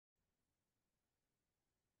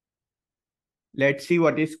Let's see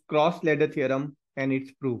what is cross-ladder theorem and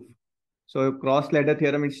its proof. So cross-ladder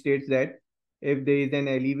theorem, it states that if there is an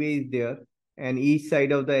alleyway is there and each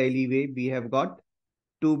side of the alleyway we have got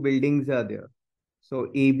two buildings are there. So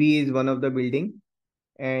AB is one of the building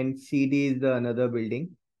and CD is the another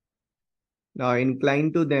building. Now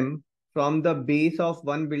incline to them from the base of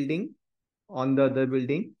one building on the other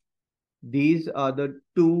building. These are the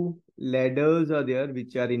two ladders are there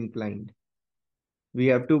which are inclined. We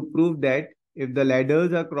have to prove that if the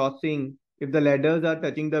ladders are touching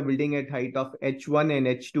the building at height of h1 and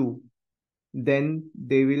h2, then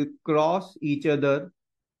they will cross each other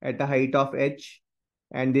at a height of h,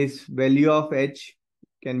 and this value of h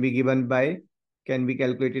can be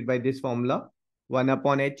calculated by this formula. 1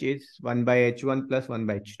 upon h is 1 by h1 plus 1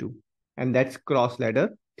 by h2, and that's cross ladder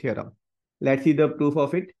theorem. Let's see the proof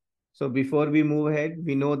of it. So before we move ahead,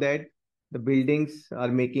 we know that the buildings are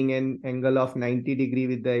making an angle of 90 degree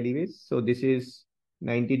with the alleyways. So this is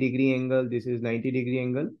 90-degree angle, this is 90-degree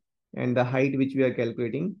angle, and the height which we are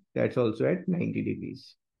calculating, that's also at 90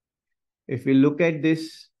 degrees. If we look at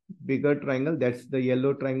this bigger triangle, that's the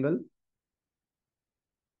yellow triangle,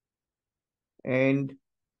 and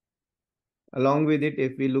along with it,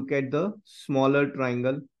 if we look at the smaller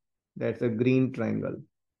triangle, that's a green triangle.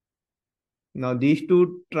 Now these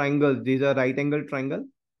two triangles, these are right angle triangle,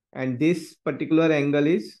 and this particular angle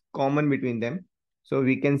is common between them. So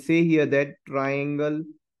we can say here that triangle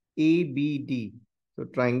ABD. So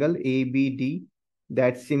triangle ABD,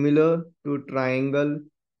 that's similar to triangle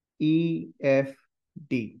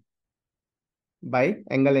EFD by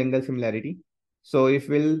angle similarity. So if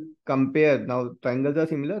we'll compare, now triangles are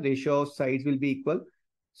similar, ratio of sides will be equal.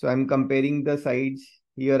 So I'm comparing the sides.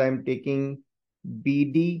 Here I'm taking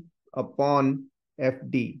BD upon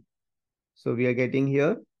FD. So we are getting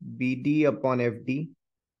here BD upon FD,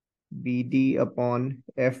 BD upon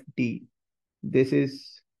FD. This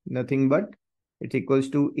is nothing but it's equals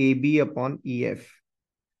to AB upon EF.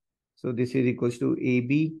 So this is equals to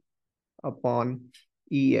AB upon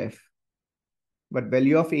EF. But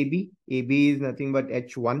value of AB is nothing but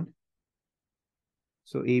H1.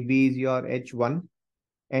 So AB is your H1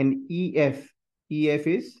 and EF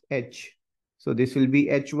is H. So this will be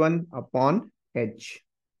H1 upon H.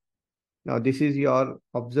 Now this is your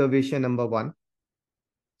observation number 1.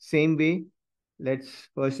 Same way, let's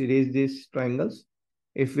first erase these triangles.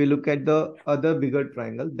 If we look at the other bigger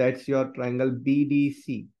triangle, that's your triangle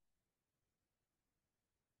BDC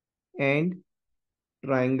and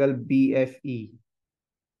triangle BFE.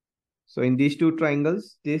 So in these two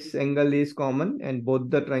triangles, this angle is common and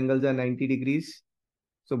both the triangles are 90 degrees.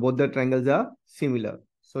 So both the triangles are similar.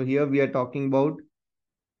 So here we are talking about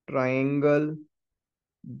triangle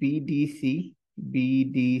BDC,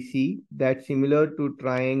 that's similar to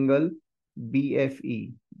triangle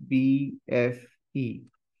BFE.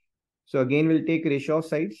 So again, we'll take ratio of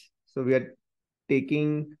sides. So we are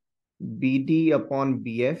taking BD upon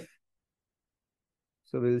BF.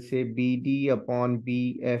 So we'll say BD upon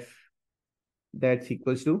BF, that's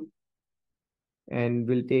equals to, and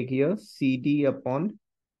we'll take here CD upon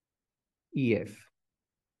EF.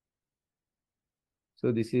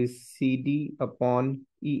 So this is CD upon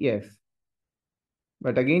EF.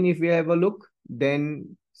 But again, if we have a look,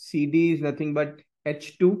 then CD is nothing but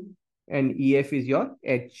H2 and EF is your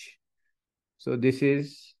H. So this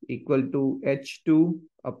is equal to H2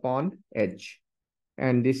 upon H.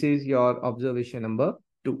 And this is your observation number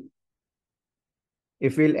 2.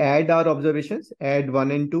 If we'll add our observations, add 1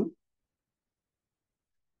 and 2.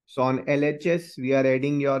 So on LHS, we are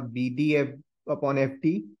adding your BD upon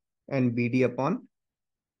FT and BD upon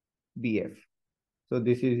BF. So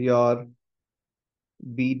this is your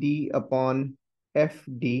BD upon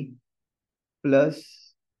FD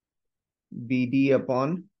plus BD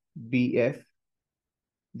upon BF.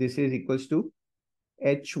 This is equals to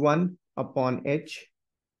H1 upon H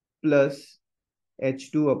plus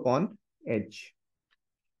H2 upon H.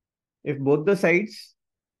 If both the sides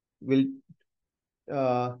will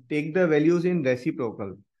take the values in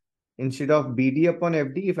reciprocal, instead of BD upon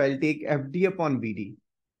FD, if I'll take FD upon BD,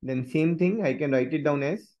 then same thing, I can write it down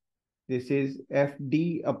as this is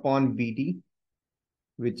FD upon BD,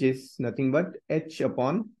 which is nothing but H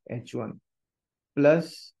upon H1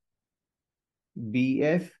 plus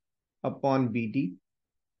BF upon BD,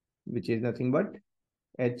 which is nothing but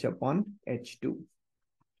H upon H2.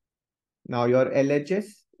 Now your LHS,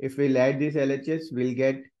 if we'll add this LHS, we'll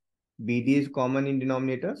get BD is common in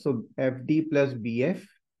denominator. So FD plus BF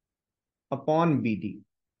upon BD.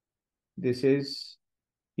 This is,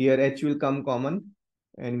 here H will come common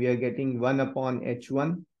and we are getting 1 upon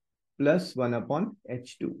H1 plus 1 upon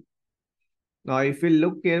H2. Now if we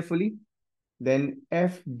look carefully, Then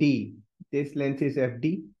FD, this length is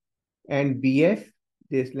FD, and BF,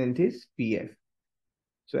 this length is BF.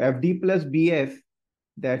 So FD plus BF,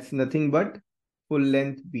 that's nothing but full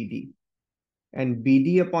length BD. And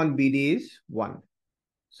BD upon BD is 1.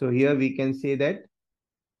 So here we can say that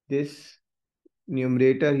this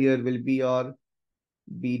numerator here will be our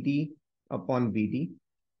BD upon BD.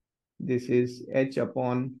 This is H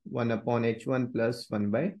upon 1 upon H1 plus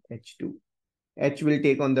 1 by H2. H will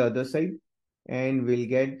take on the other side and we'll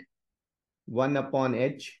get 1 upon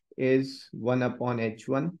H is 1 upon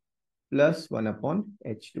H1 plus 1 upon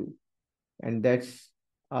H2. And that's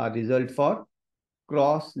our result for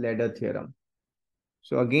cross ladder theorem.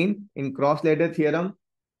 So again, in cross ladder theorem,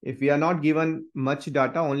 if we are not given much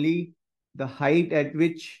data, only the height at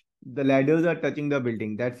which the ladders are touching the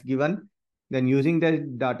building, that's given. Then using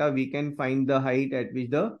that data, we can find the height at which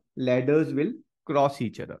the ladders will cross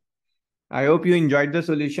each other. I hope you enjoyed the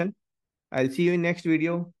solution. I'll see you in next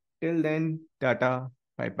video. Till then, tata,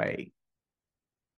 bye-bye.